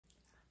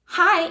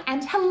Hi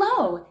and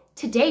hello!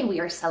 Today we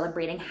are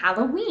celebrating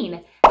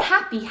Halloween.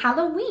 Happy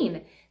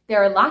Halloween!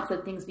 There are lots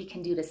of things we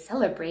can do to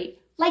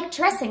celebrate, like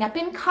dressing up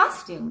in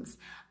costumes.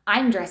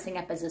 I'm dressing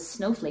up as a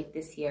snowflake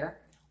this year.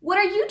 What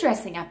are you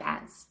dressing up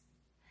as?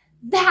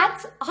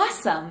 That's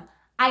awesome!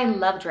 I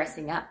love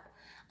dressing up.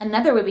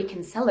 Another way we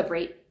can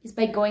celebrate is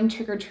by going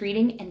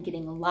trick-or-treating and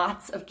getting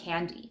lots of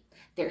candy.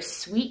 There's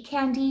sweet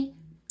candy,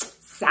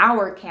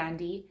 sour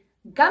candy,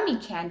 gummy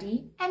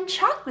candy, and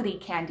chocolatey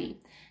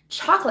candy.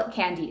 Chocolate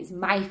candy is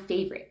my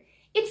favorite.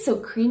 It's so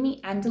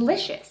creamy and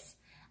delicious.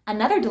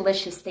 Another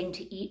delicious thing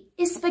to eat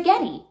is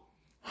spaghetti.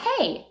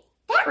 Hey,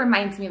 that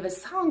reminds me of a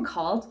song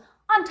called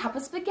On Top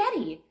of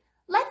Spaghetti.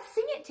 Let's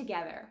sing it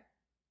together.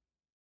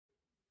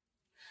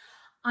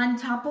 On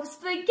top of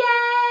spaghetti,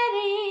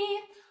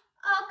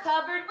 all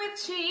covered with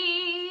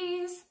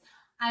cheese,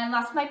 I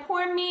lost my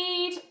poor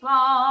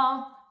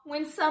meatball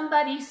when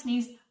somebody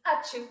sneezed.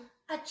 Achoo,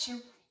 achoo,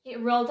 it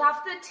rolled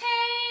off the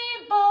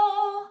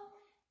table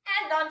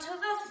and onto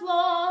the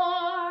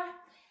floor.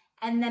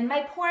 And then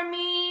my poor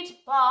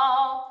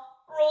meatball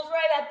rolled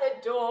right at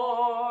the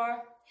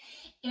door.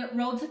 It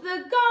rolled to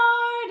the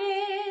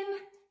garden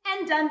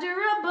and under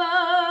a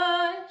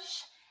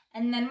bush.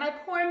 And then my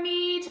poor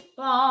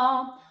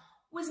meatball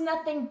was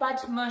nothing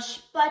but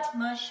mush, but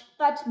mush,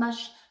 but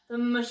mush. The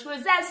mush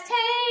was as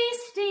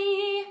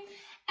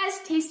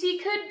tasty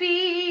could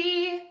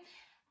be.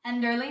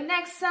 And early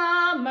next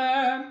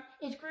summer,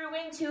 it grew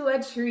into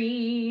a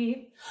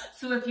tree.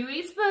 So if you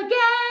eat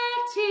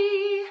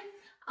spaghetti,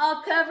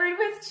 all covered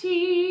with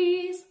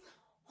cheese,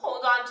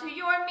 hold on to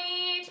your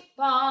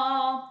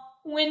meatball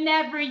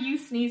whenever you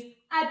sneeze.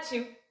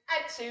 Achoo,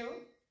 achoo.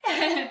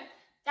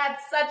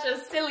 That's such a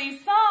silly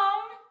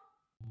song.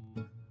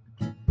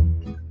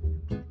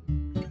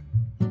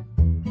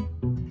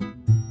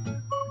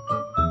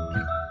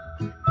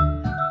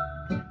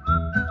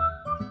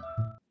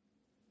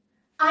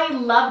 I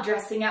love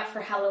dressing up for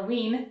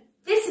Halloween.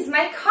 This is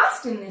my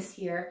costume this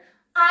year.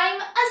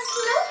 I'm a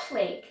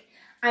snowflake.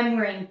 I'm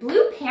wearing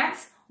blue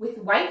pants with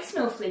white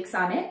snowflakes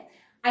on it.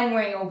 I'm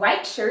wearing a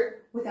white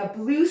shirt with a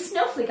blue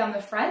snowflake on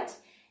the front.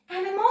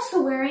 And I'm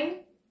also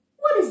wearing,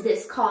 what is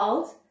this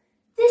called?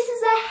 This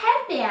is a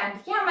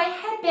headband. Yeah, my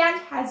headband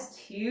has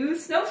two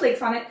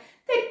snowflakes on it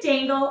that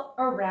dangle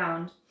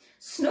around.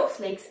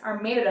 Snowflakes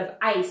are made out of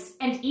ice,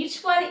 and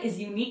each one is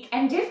unique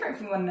and different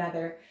from one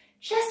another,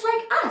 just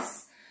like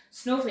us.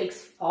 Snowflakes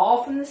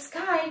fall from the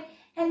sky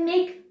and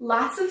make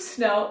lots of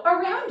snow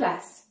around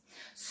us.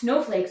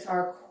 Snowflakes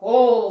are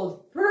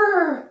cold.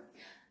 Brr.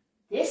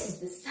 This is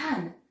the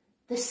sun.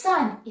 The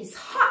sun is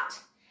hot,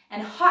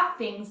 and hot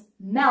things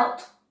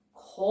melt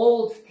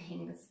cold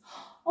things.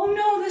 Oh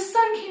no, the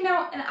sun came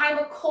out and I'm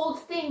a cold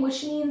thing,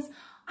 which means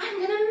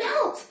I'm gonna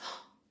melt.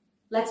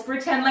 Let's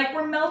pretend like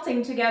we're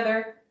melting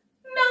together.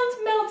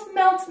 Melt, melt,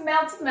 melt,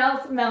 melt,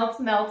 melt, melt,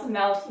 melt,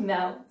 melt,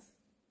 melt.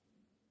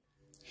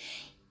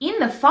 In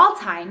the fall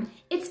time,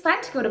 it's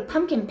fun to go to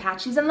pumpkin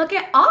patches and look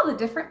at all the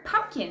different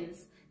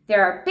pumpkins.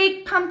 There are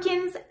big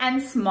pumpkins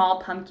and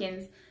small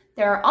pumpkins.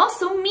 There are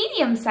also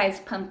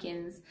medium-sized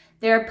pumpkins.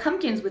 There are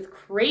pumpkins with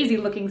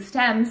crazy-looking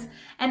stems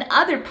and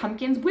other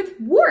pumpkins with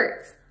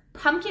warts.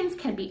 Pumpkins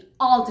can be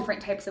all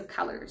different types of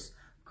colors: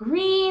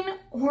 green,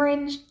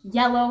 orange,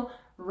 yellow,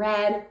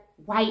 red,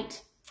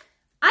 white.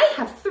 I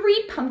have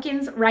 3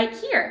 pumpkins right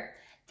here.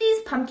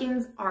 These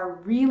pumpkins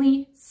are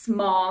really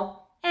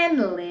small and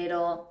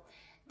little.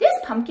 This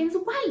pumpkin's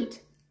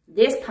white,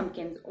 this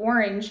pumpkin's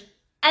orange,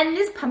 and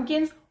this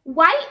pumpkin's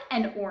white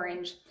and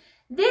orange.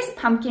 This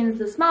pumpkin's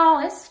the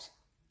smallest,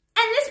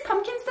 and this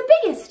pumpkin's the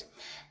biggest.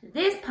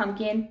 This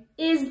pumpkin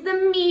is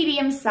the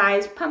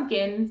medium-sized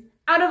pumpkin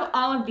out of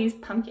all of these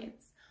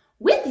pumpkins.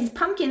 With these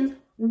pumpkins,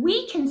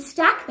 we can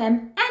stack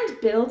them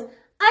and build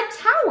a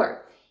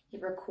tower.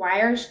 It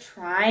requires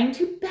trying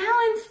to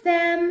balance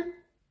them.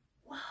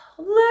 Wow,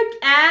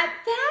 look at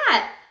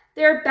that!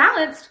 They're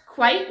balanced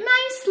quite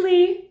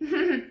nicely.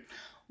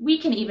 We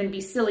can even be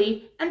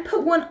silly and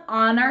put one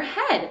on our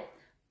head.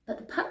 But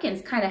the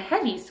pumpkin's kind of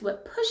heavy, so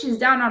it pushes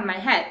down on my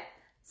head.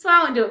 So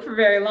I won't do it for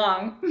very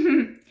long.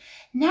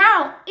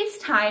 Now it's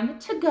time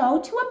to go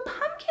to a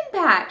pumpkin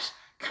patch.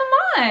 Come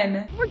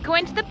on. We're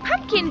going to the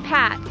pumpkin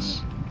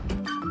patch.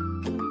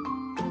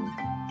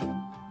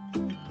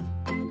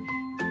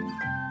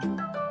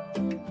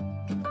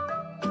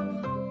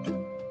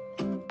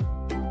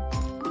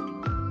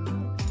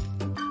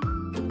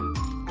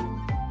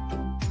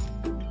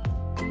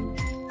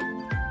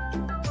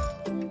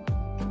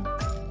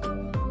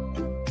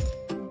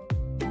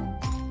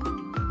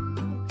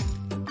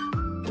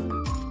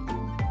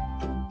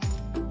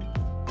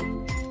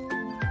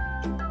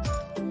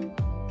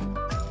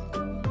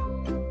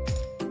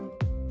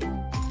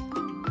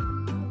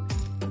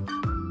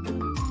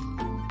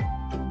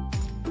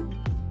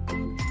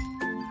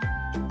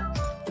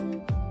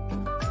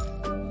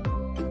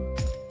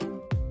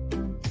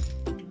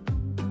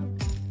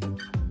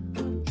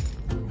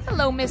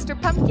 Hello, Mr.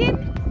 Pumpkin.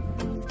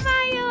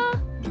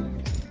 Smile.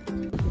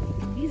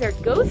 These are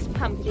ghost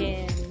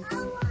pumpkins.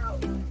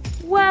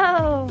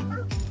 Whoa.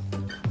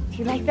 Do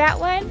you like that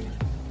one?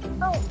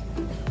 Oh.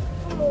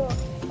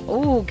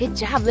 Oh, good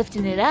job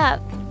lifting it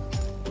up.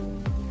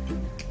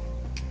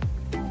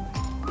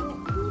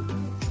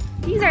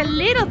 These are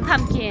little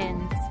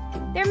pumpkins.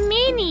 They're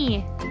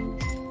mini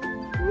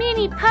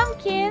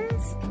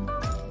pumpkins.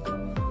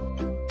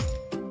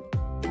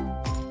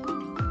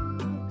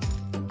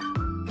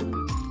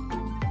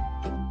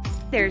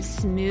 There's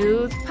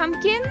smooth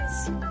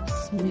pumpkins.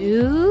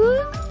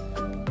 Smooth.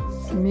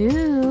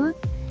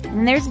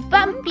 And there's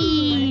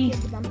bumpy.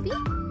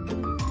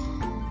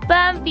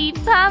 Bumpy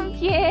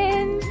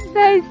pumpkins.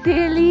 So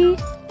silly.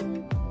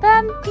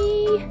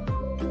 Bumpy.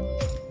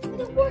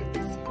 It works.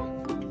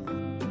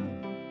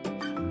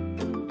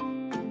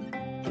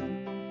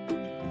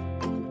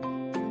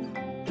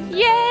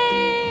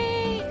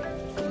 Yay!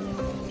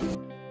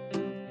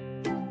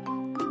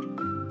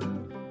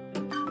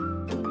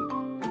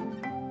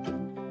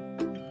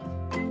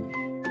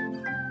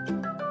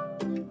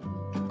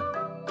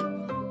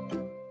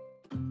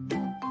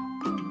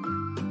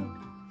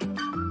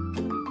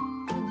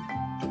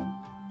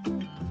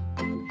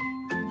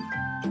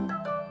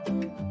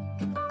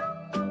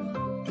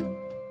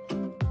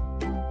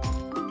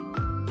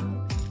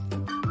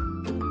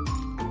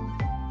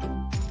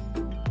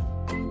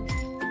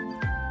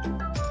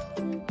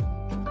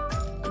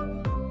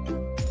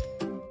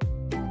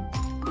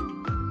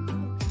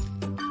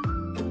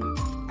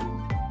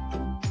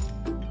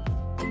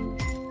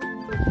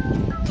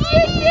 You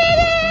did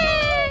it!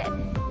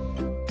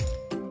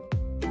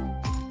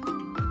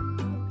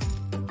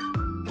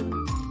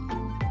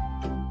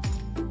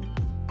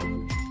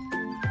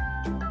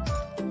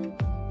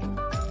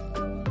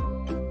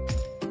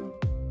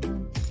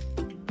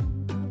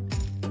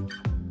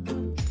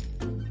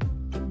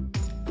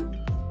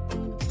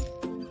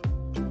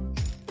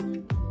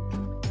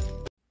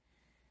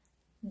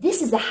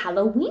 This is a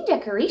Halloween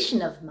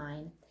decoration of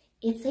mine.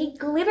 It's a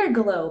glitter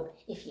globe.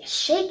 If you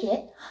shake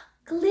it,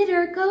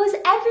 glitter goes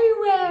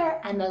everywhere,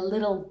 and the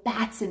little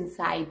bats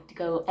inside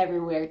go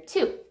everywhere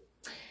too.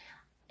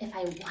 If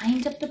I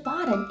wind up the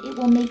bottom, it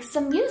will make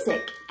some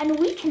music, and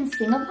we can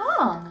sing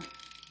along.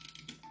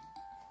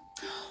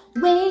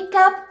 Wake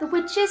up, the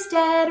witch is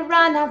dead,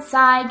 run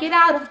outside, get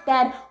out of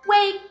bed.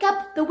 Wake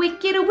up, the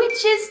wicked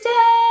witch is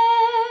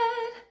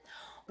dead.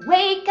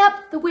 Wake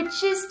up, the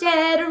witch is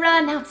dead,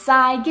 run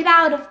outside, get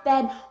out of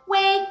bed.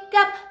 Wake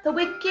up, the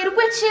wicked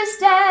witch is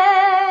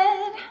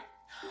dead.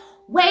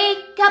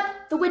 Wake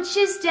up, the witch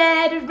is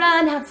dead,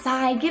 run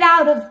outside, get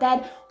out of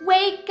bed.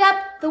 Wake up,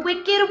 the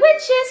wicked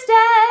witch is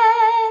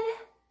dead.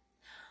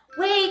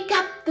 Wake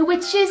up, the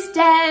witch is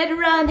dead,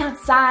 run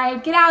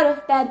outside, get out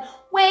of bed.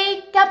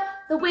 Wake up,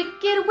 the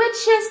wicked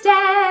witch is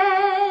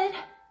dead.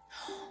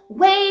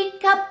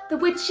 Wake up, the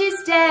witch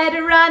is dead,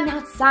 run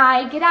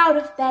outside, get out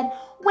of bed.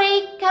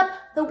 Wake up,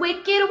 the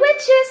wicked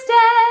witch is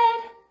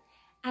dead.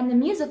 And the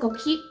music will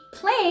keep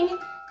playing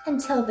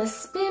until the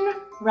spin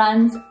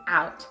runs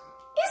out.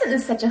 Isn't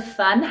this such a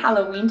fun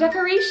Halloween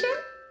decoration?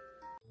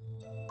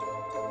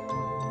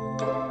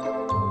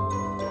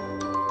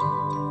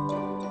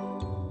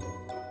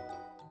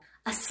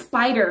 A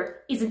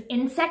spider is an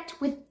insect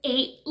with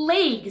 8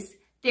 legs.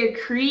 They're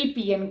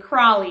creepy and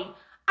crawly.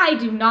 I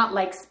do not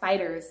like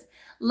spiders.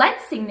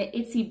 Let's sing the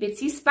Itsy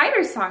Bitsy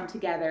Spider song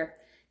together.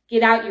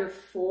 Get out your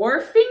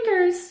 4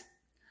 fingers.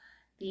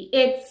 The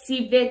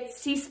Itsy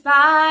Bitsy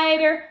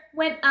Spider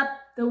went up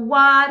the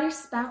water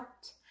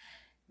spout.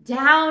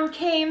 Down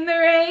came the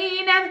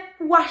rain and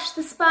washed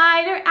the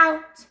spider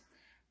out.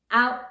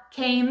 Out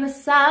came the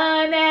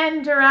sun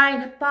and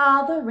dried up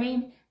all the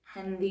rain.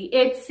 And the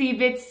Itsy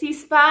Bitsy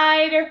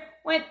Spider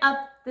went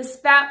up the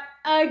spout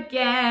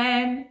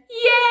again.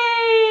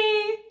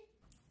 Yay!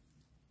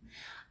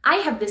 I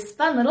have this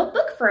fun little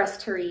book for us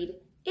to read.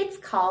 It's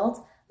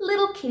called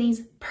Little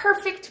Kitty's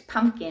Perfect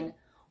Pumpkin.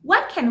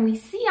 What can we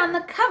see on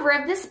the cover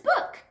of this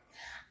book?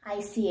 I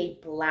see a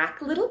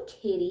black little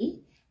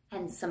kitty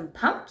and some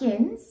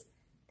pumpkins.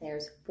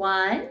 There's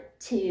 1,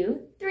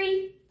 2,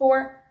 3,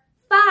 4,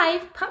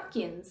 5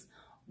 pumpkins.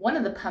 One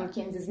of the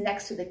pumpkins is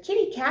next to the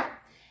kitty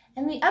cat,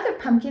 and the other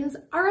pumpkins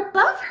are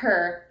above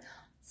her.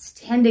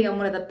 Standing on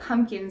one of the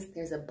pumpkins,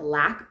 there's a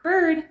black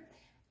bird,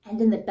 and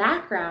in the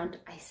background,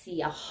 I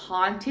see a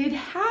haunted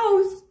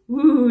house.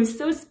 Ooh,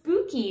 so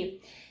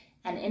spooky.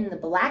 And in the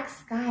black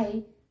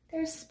sky,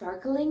 there's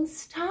sparkling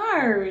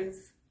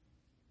stars.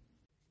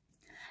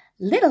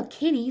 Little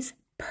Kitty's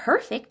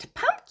Perfect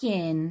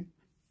Pumpkin.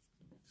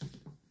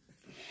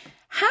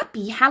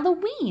 Happy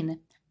Halloween!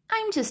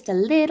 I'm just a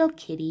little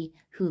kitty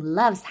who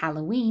loves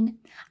Halloween.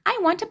 I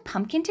want a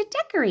pumpkin to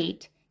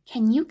decorate.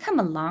 Can you come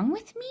along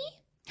with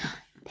me?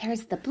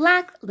 There's the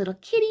black little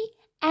kitty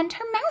and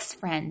her mouse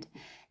friend.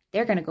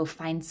 They're going to go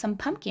find some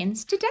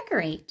pumpkins to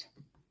decorate.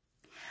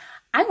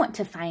 I want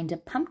to find a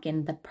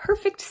pumpkin the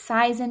perfect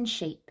size and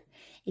shape.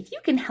 If you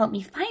can help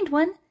me find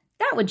one,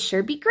 that would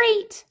sure be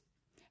great.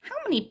 How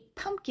many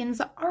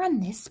pumpkins are on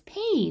this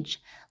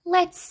page?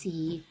 Let's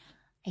see.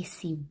 I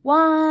see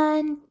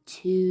 1,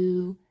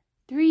 2,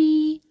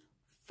 3,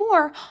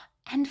 4,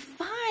 and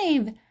 5.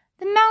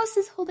 The mouse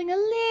is holding a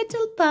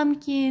little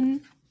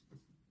pumpkin.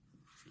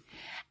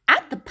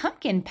 At the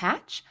pumpkin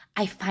patch,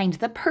 I find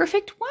the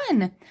perfect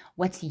one.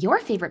 What's your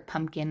favorite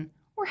pumpkin?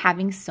 We're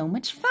having so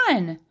much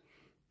fun.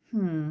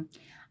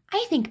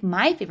 I think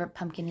my favorite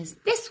pumpkin is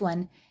this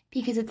one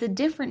because it's a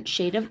different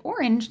shade of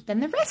orange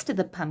than the rest of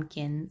the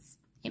pumpkins.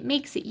 It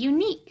makes it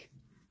unique.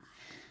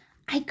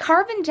 I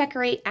carve and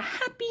decorate a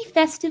happy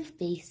festive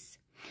face.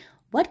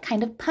 What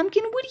kind of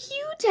pumpkin would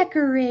you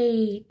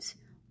decorate?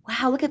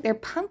 Wow, look at their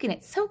pumpkin.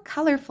 It's so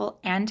colorful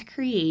and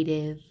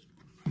creative.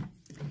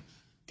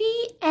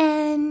 The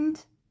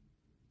end.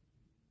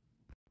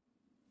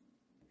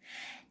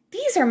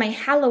 These are my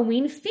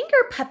Halloween finger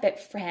puppet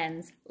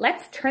friends.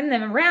 Let's turn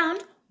them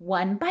around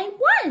one by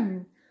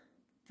one.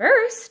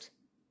 First,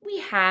 we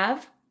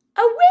have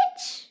a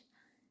witch.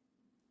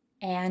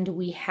 And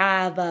we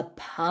have a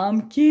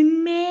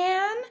pumpkin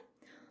man.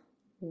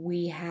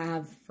 We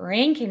have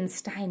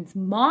Frankenstein's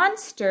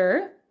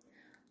monster,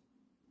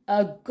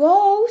 a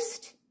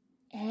ghost,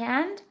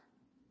 and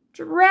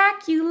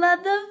Dracula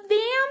the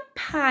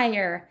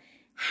vampire.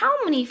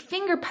 How many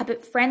finger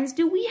puppet friends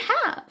do we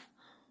have?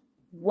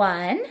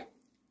 1,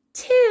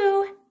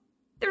 2,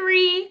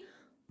 3,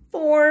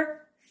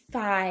 4,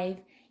 5.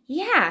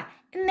 Yeah,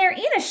 and they're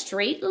in a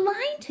straight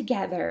line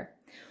together.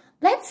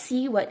 Let's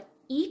see what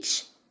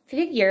each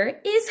figure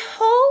is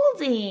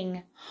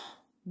holding.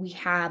 We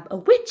have a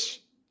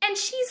witch, and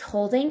she's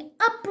holding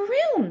a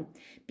broom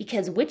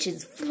because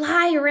witches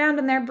fly around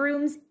on their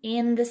brooms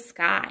in the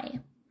sky.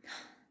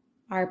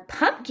 Our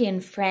pumpkin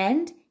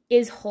friend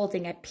is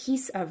holding a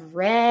piece of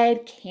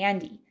red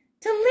candy.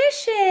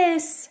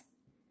 Delicious!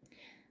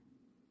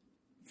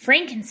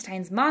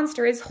 Frankenstein's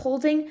monster is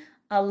holding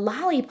a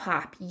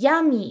lollipop.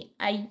 Yummy,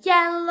 a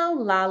yellow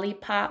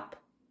lollipop.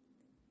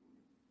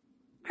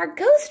 Our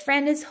ghost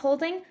friend is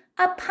holding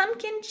a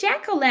pumpkin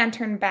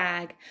jack-o'-lantern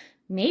bag.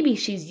 Maybe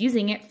she's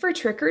using it for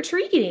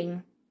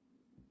trick-or-treating.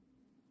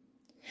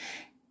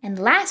 And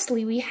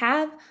lastly, we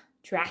have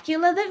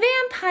Dracula the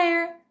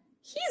vampire.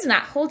 He's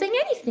not holding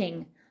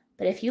anything,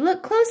 but if you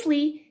look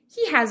closely,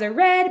 he has a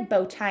red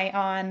bow tie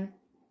on.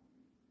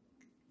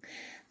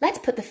 Let's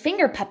put the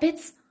finger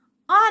puppets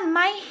on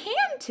my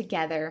hand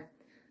together.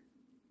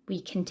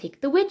 We can take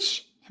the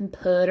witch and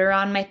put her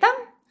on my thumb.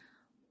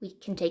 We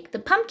can take the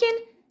pumpkin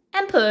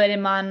and put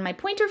him on my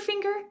pointer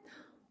finger.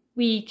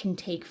 We can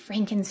take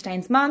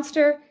Frankenstein's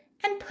monster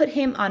and put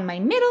him on my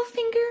middle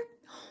finger.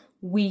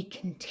 We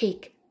can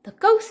take the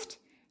ghost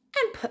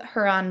and put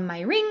her on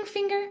my ring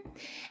finger.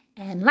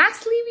 And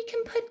lastly, we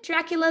can put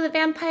Dracula the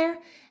vampire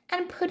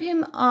and put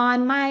him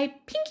on my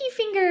pinky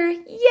finger.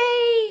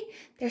 Yay!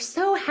 They're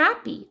so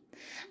happy.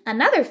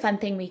 Another fun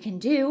thing we can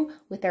do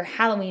with our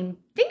Halloween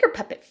finger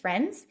puppet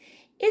friends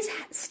is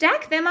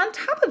stack them on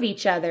top of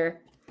each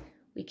other.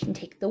 We can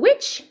take the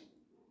witch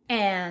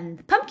and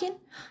the pumpkin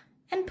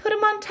and put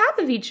them on top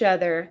of each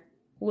other.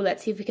 Ooh,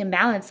 let's see if we can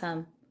balance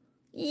them.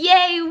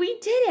 Yay, we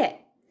did it!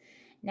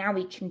 Now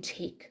we can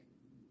take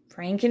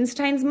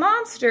Frankenstein's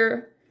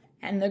monster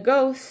and the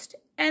ghost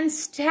and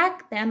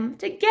stack them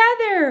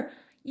together.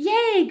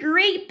 Yay,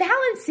 great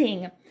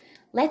balancing!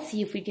 Let's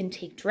see if we can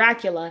take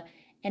Dracula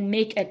and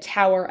make a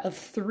tower of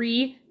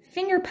 3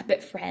 finger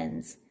puppet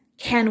friends.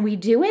 Can we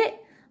do it?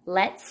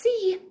 Let's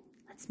see.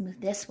 Let's move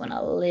this one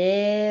a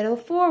little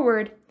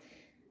forward.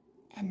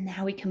 And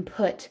now we can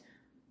put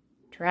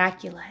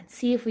Dracula and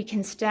see if we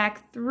can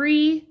stack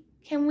 3.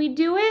 Can we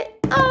do it?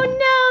 Oh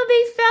no,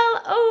 they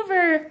fell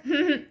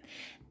over.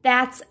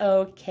 That's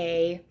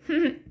okay.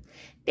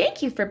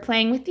 Thank you for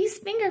playing with these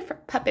finger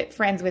puppet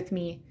friends with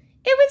me.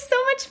 It was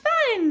so much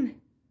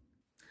fun.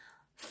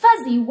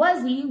 Fuzzy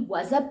Wuzzy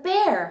was a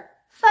bear.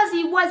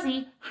 Fuzzy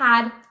Wuzzy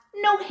had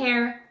no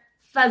hair.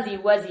 Fuzzy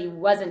Wuzzy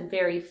wasn't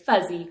very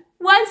fuzzy,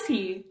 was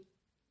he?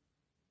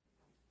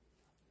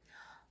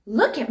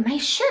 Look at my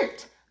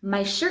shirt.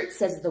 My shirt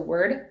says the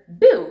word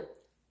boo.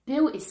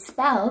 Boo is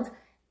spelled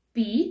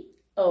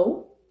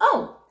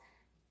B-O-O.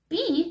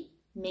 B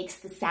makes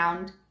the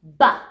sound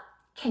ba.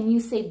 Can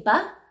you say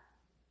ba?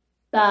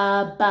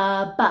 Ba,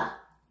 ba, ba.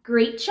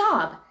 Great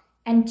job.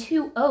 And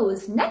 2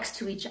 O's next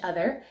to each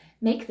other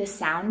make the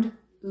sound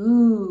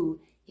ooh.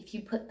 If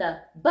you put the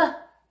b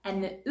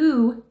and the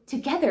oo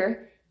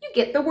together, you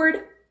get the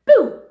word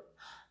boo.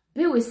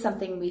 Boo is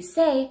something we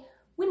say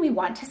when we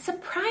want to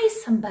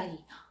surprise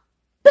somebody.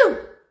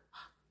 Boo!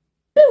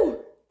 Boo!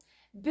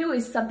 Boo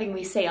is something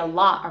we say a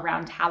lot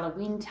around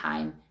Halloween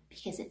time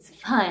because it's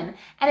fun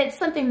and it's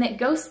something that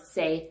ghosts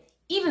say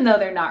even though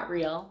they're not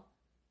real.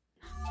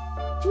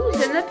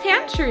 Who's in the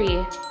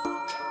pantry?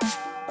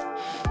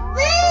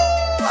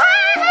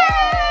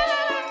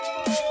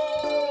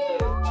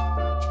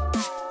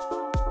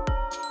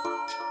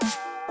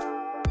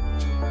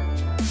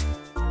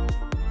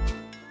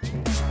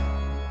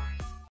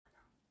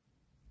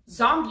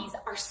 Zombies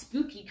are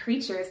spooky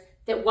creatures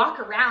that walk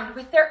around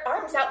with their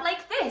arms out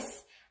like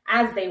this.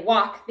 As they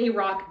walk, they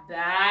rock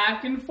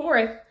back and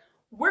forth.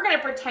 We're gonna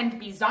pretend to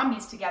be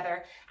zombies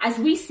together as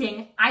we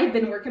sing, I've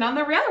been working on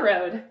the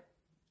railroad.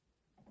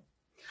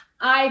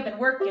 I've been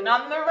working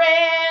on the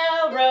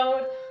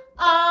railroad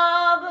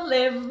all the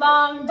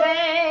livelong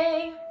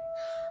day.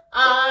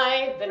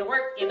 I've been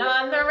working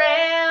on the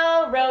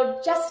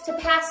railroad just to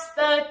pass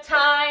the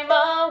time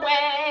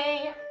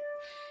away.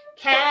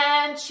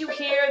 Can't you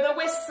hear the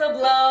whistle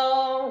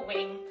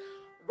blowing?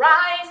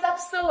 Rise up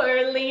so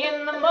early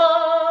in the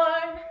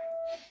morn.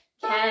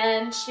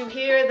 Can't you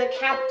hear the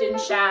captain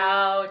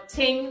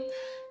shouting?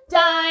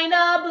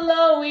 Dinah,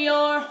 blow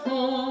your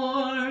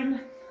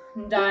horn.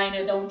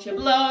 Dinah, don't you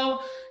blow.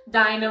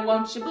 Dinah,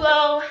 won't you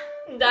blow.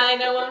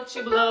 Dinah, won't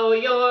you blow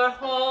your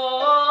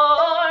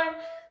horn?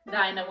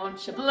 Dinah,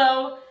 won't you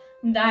blow?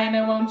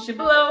 Dinah, won't you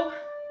blow?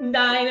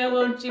 Dinah,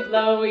 won't you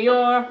blow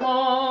your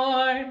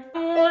horn?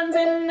 Someone's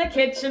in the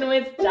kitchen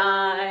with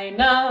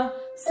Dinah.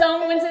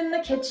 Someone's in the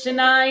kitchen,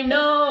 I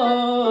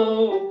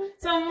know.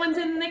 Someone's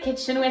in the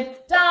kitchen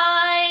with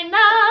Dinah,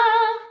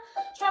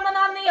 strumming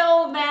on the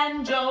old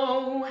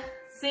banjo,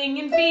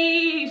 singing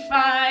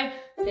fee-fi,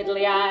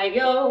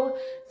 fiddly-I-o,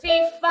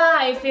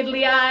 fee-fi,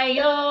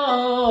 fiddly-I-o,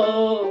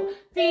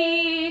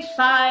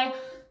 fee-fi,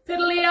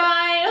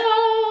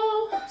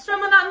 fiddly-I-o,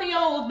 strumming on the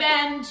old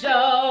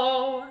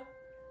banjo.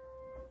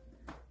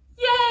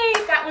 Yay,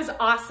 that was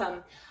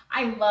awesome.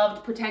 I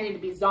loved pretending to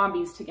be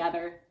zombies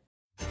together.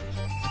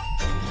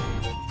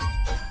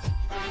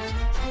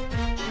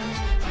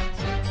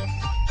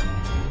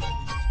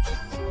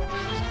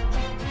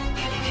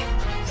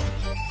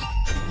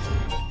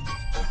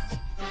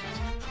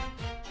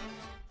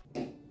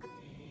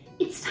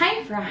 It's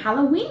time for a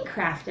Halloween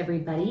craft,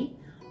 everybody.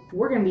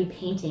 We're going to be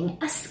painting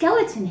a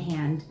skeleton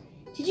hand.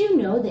 Did you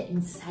know that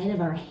inside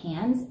of our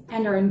hands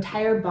and our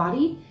entire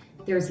body,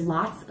 there's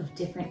lots of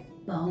different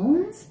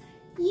bones?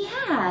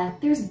 Yeah,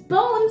 there's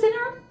bones in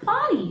our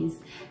bodies.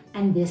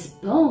 And this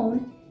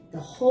bone, the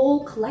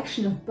whole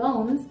collection of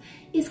bones,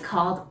 is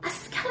called a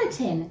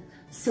skeleton.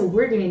 So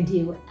we're going to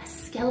do a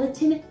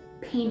skeleton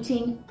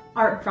painting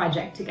art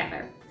project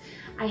together.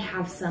 I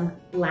have some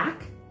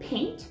black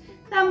paint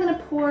that I'm going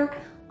to pour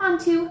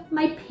onto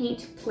my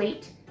paint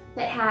plate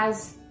that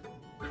has,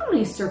 how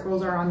many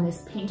circles are on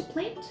this paint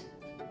plate?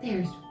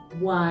 There's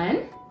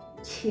 1,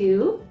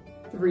 2,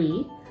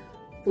 3,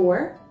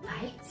 4,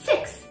 5,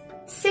 6.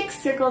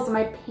 6 circles on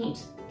my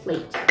paint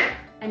plate.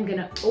 I'm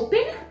gonna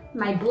open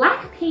my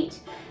black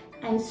paint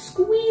and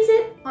squeeze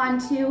it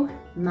onto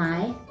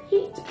my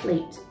paint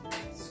plate.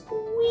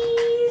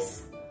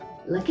 Squeeze.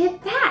 Look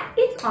at that,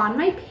 it's on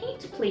my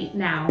paint plate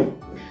now.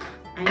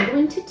 I'm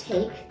going to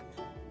take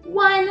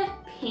one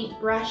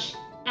paintbrush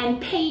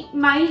and paint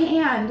my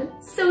hand.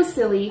 So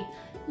silly.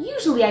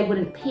 Usually I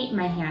wouldn't paint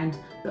my hand,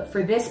 but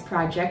for this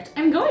project,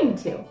 I'm going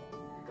to.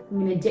 I'm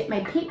gonna dip my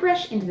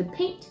paintbrush into the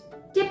paint,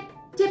 dip,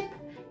 dip,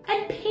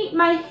 and paint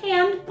my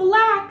hand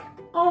black.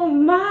 Oh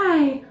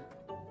my,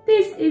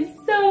 this is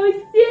so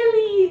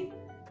silly.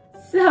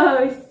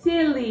 So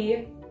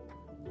silly.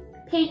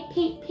 Paint,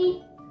 paint,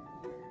 paint.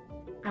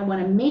 I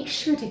wanna make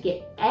sure to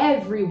get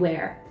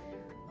everywhere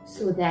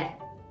so that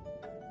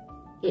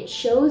it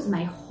shows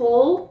my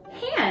whole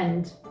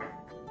hand.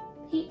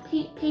 Paint,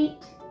 paint,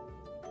 paint.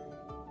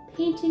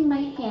 Painting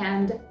my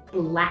hand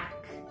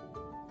black.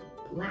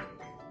 Black.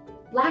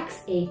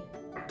 Black's a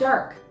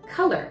dark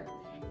color,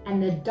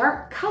 and the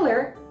dark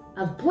color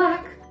of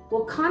black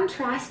will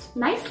contrast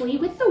nicely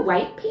with the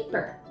white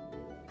paper.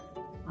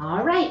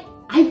 All right,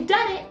 I've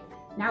done it.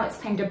 Now it's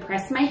time to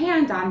press my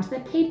hand onto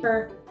the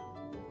paper.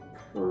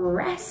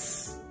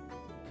 Press.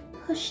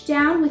 Push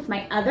down with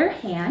my other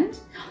hand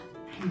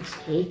and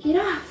take it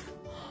off.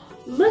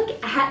 Look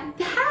at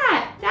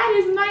that. That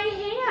is my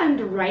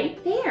hand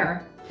right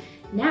there.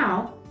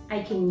 Now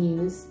I can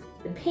use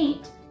the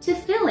paint to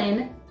fill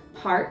in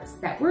parts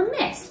that were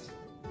missed,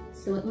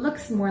 so it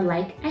looks more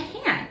like a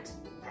hand.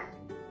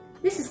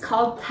 This is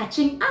called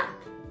touching up.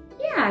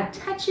 Yeah,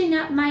 touching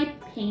up my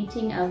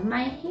painting of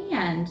my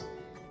hand,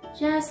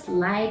 just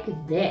like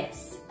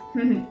this.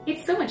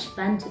 It's so much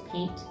fun to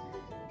paint.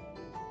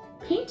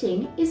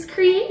 Painting is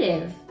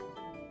creative.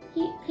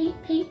 Paint,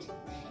 paint, paint.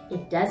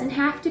 It doesn't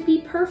have to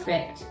be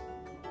perfect,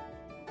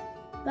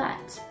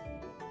 but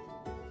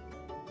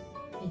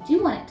I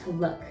do want it to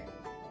look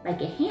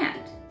like a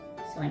hand.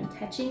 So I'm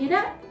touching it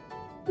up.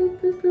 Boop,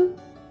 boop, boop.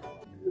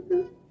 Boop,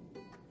 boop.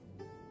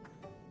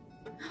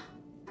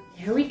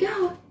 There we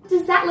go.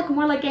 Does that look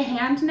more like a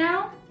hand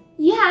now?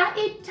 Yeah,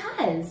 it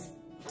does.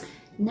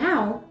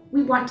 Now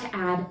we want to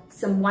add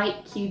some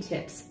white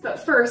Q-tips, but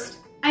first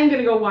I'm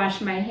gonna go wash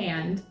my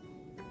hand.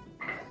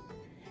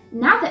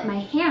 Now that my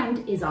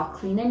hand is all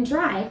clean and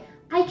dry,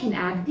 I can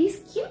add these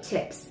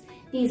Q-tips.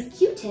 These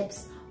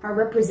Q-tips are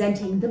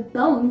representing the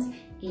bones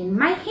in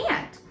my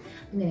hand.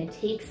 I'm gonna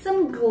take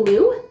some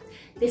glue.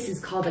 This is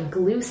called a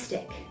glue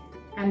stick,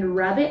 and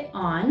rub it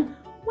on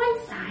one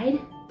side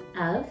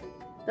of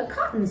the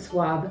cotton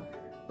swab,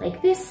 like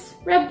this.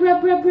 Rub,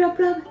 rub, rub, rub,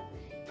 rub.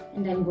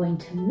 And I'm going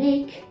to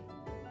make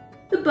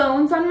the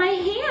bones on my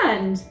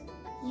hand.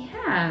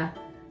 Yeah.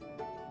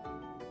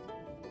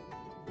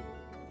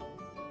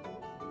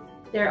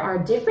 There are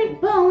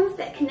different bones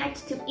that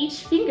connect to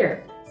each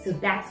finger, so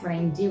that's what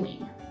I'm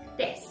doing.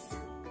 This.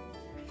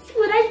 See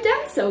what I've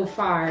done so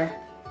far.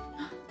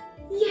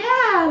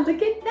 Yeah,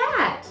 look at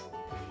that.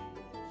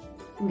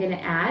 I'm gonna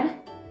add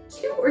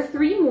 2 or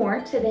 3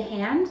 more to the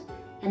hand,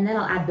 and then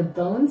I'll add the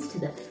bones to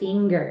the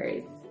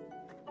fingers.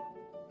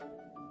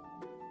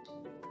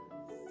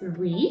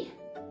 3.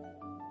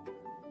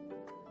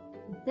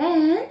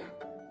 Then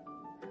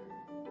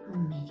I'll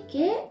make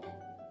it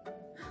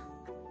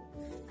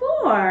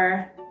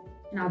 4.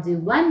 And I'll do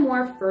 1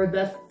 more for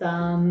the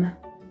thumb.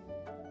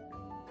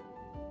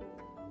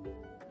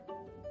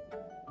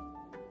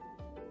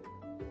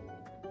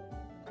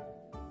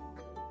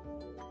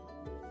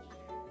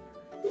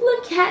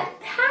 Look at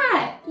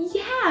that!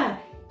 Yeah!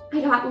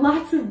 I got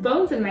lots of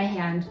bones in my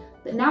hand,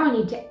 but now I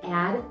need to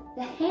add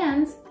the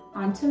hands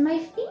onto my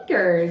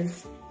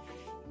fingers.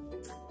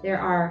 There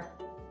are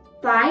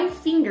 5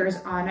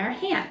 fingers on our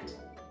hand,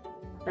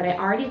 but I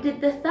already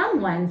did the thumb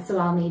one, so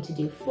I'll need to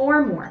do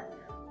 4 more.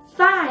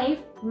 5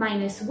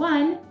 minus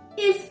 1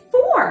 is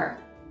 4.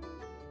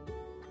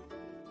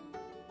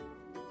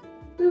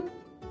 Boop.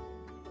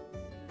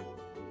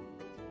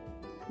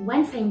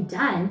 Once I'm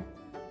done,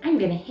 I'm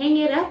gonna hang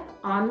it up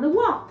on the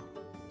wall.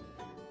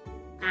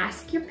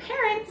 Ask your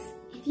parents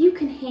if you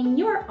can hang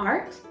your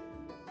art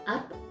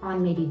up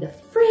on maybe the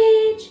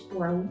fridge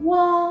or a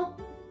wall.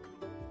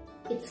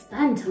 It's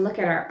fun to look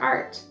at our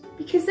art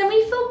because then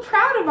we feel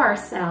proud of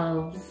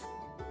ourselves.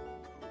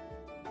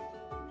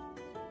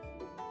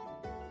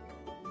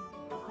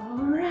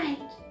 All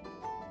right.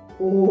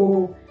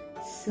 Oh,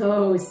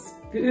 so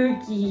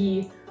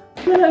spooky.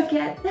 Look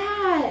at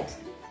that.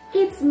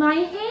 It's my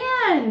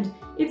hand.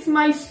 It's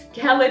my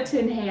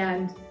skeleton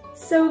hand.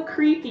 So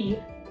creepy,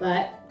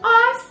 but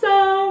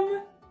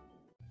awesome.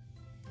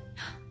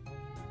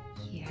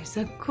 Here's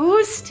a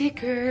ghost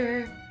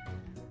sticker.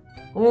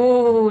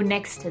 Oh,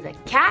 next to the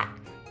cat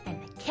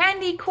and the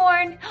candy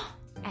corn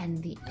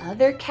and the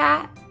other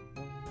cat.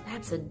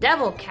 That's a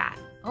devil cat.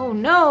 Oh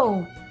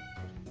no.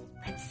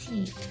 Let's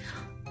see.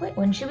 What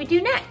one should we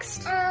do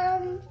next?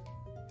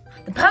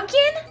 The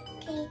pumpkin?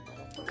 Okay.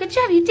 Good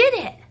job, you did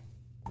it.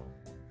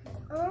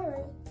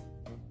 Oh.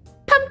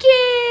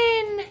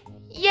 Pumpkin!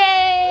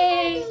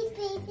 Yay! Happy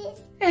faces.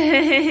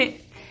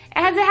 It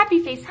has a happy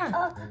face,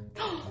 huh?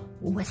 Oh.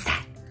 What's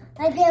that?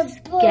 Like a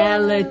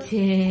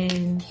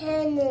Skeleton.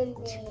 cannon.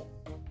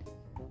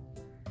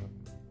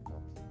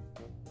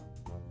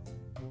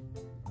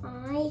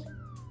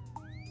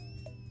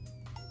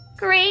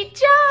 Great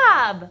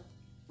job!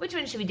 Which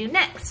one should we do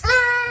next?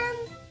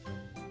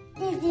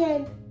 This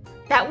one.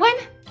 That one?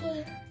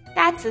 Okay.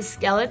 That's a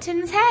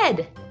skeleton's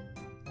head.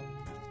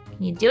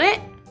 Can you do it?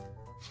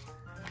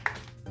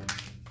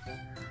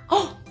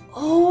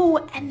 Oh,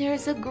 and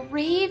there's a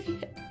gravestone.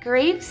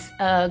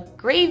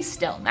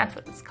 That's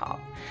what it's called.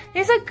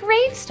 There's a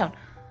gravestone.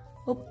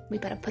 Oh, we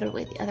better put it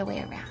the other way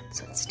around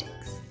so it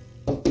sticks.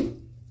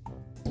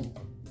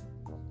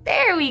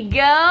 There we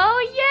go!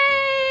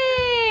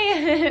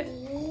 Yay!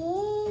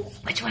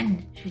 Which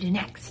one should we do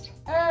next?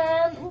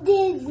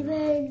 This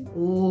one.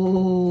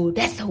 Ooh,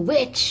 that's a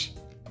witch.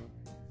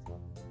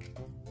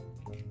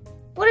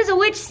 What does a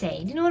witch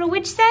say? Do you know what a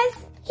witch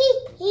says?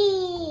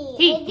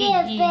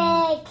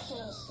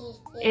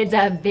 It's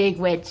a big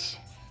witch.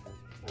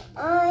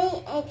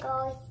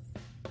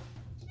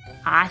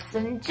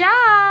 Awesome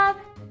job.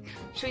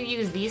 Should we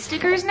use these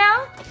stickers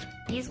now?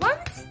 These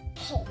ones?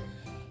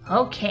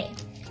 Okay.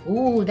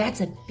 Ooh,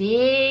 that's a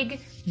big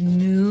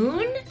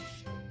moon.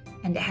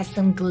 And it has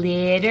some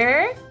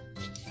glitter.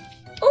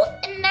 Oh,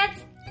 and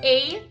that's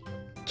a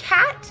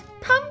cat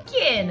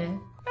pumpkin.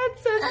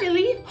 That's so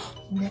silly.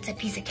 Ooh, that's a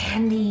piece of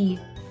candy.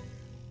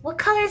 What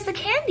color is the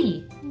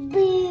candy?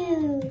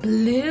 Blue.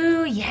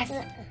 Blue, yes.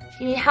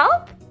 You need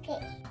help?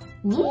 Okay.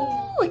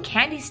 Ooh, a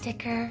candy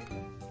sticker.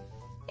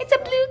 It's a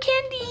blue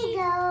candy.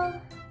 Go.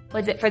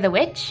 Was it for the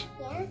witch?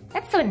 Yeah.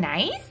 That's so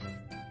nice.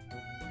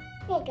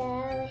 Here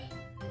go.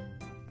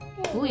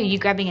 Ooh, are you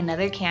grabbing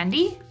another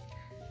candy?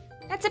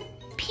 That's a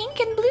pink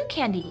and blue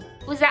candy.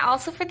 Was that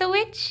also for the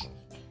witch?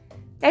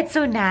 That's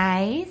so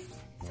nice.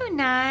 So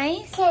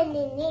nice.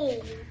 Candy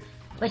name.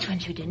 Which one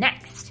should we do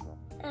next?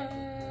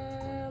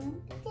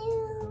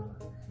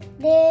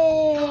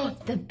 This.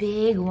 The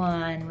big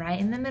one, right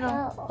in the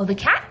middle. Oh, the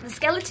cat? The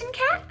skeleton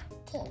cat?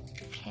 Okay.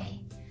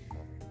 Okay.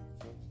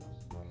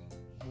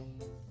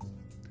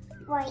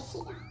 Right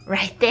here.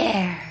 Right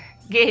there.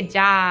 Good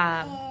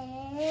job.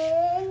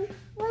 And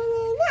what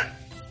is that?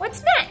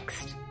 What's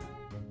next?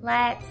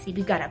 Let's see.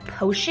 We've got a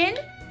potion.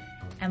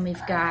 And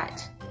we've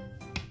got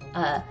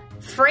a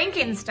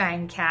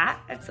Frankenstein cat.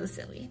 That's so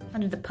silly.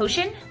 Under the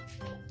potion.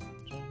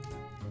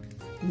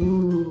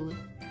 Ooh.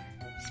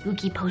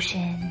 Spooky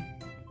potion.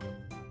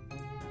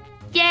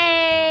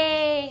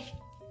 Yay!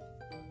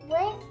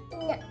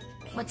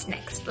 What's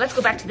next? Let's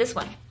go back to this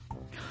one.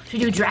 Should we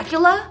do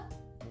Dracula?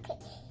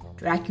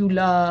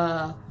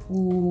 Dracula.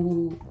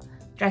 Ooh.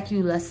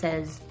 Dracula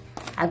says,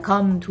 I've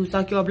come to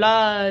suck your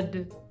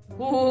blood.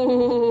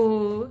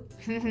 Ooh.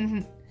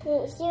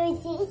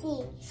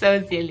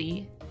 So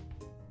silly.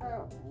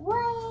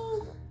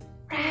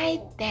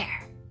 Right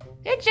there.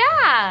 Good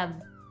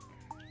job.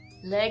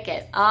 Look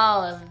at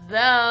all of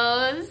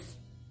those.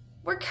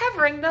 We're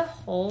covering the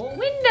whole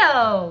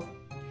window.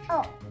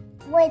 Oh,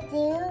 what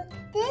do?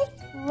 this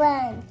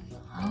one.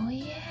 Oh,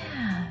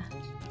 yeah.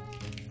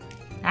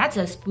 That's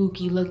a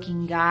spooky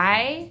looking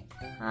guy.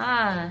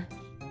 Huh.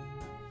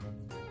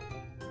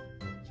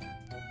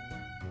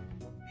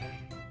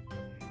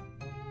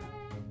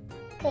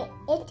 Okay,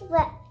 it's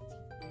what?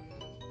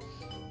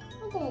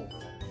 What is it?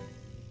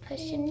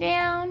 Push it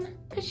down.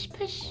 Push,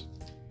 push.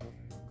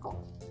 Oh,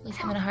 he's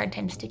having a hard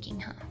time sticking,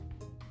 huh?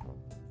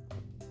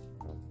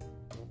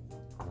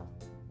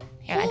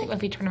 Here, I think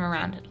if we turn him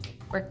around, it'll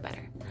work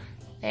better.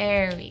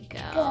 There we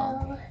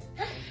go.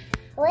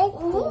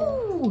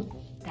 Ooh,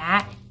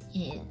 that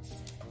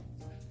is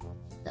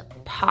the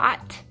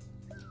pot.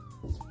 A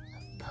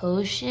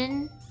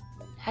potion.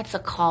 That's a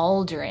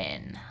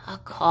cauldron. A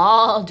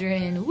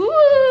cauldron. Woo!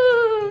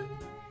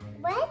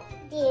 What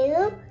do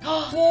you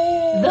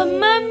do? The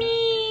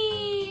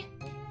mummy.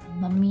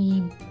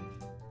 Mummy.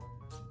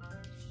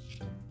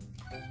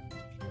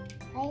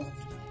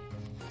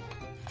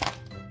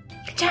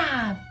 Good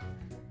job.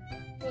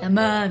 The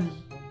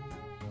mummy.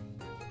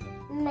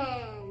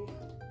 Man.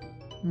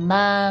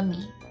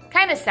 Mummy.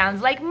 Kind of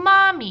sounds like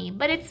mommy,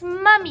 but it's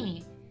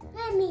mummy.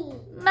 Mommy.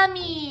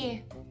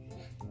 Mummy.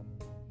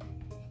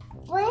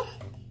 What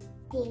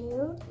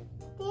do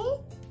this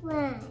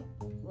one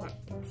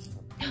next?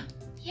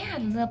 Yeah,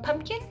 the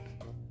pumpkin.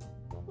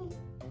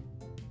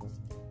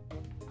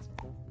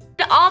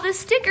 All the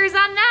stickers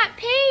on that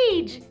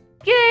page.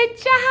 Good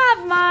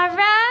job,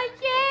 Mara.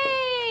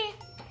 Yay.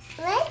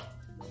 What?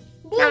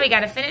 Now we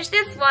gotta finish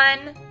this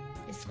one.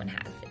 This one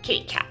has the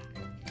kitty cat.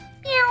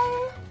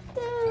 Meow.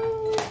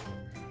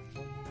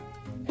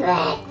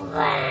 Big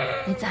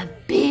one. It's a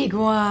big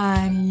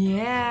one,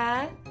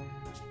 yeah.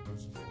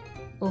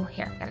 Oh,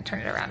 here, gotta turn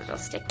it around, it'll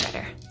stick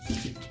better.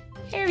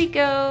 Here we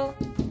go.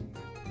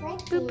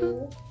 What Boop,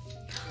 do?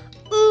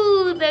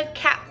 Ooh, the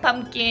cat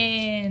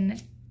pumpkin.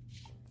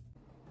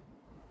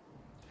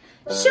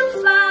 Shoo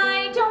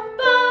fly, don't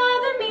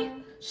bother me.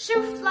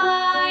 Shoo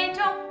fly,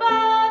 don't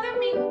bother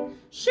me.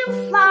 Shoo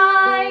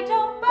fly,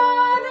 don't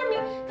bother me.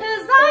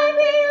 'Cause I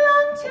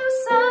belong to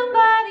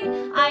somebody.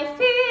 I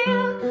feel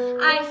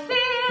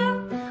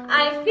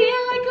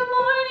like a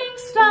morning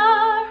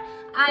star.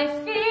 I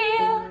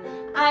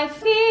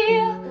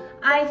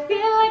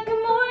feel like a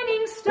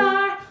morning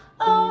star.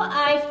 Oh,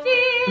 I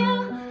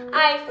feel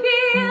like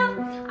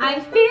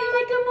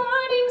a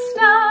morning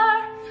star.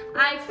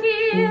 I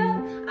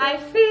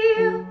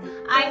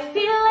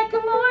feel like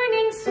a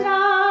morning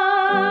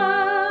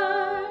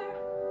star.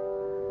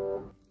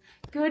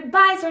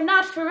 Goodbyes are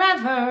not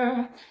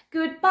forever.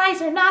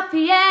 Goodbyes are not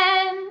the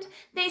end.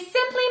 They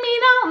simply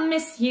mean I'll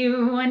miss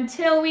you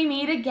until we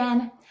meet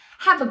again.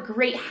 Have a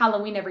great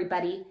Halloween,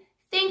 everybody.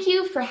 Thank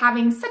you for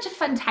having such a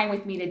fun time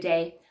with me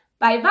today.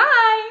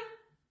 Bye-bye.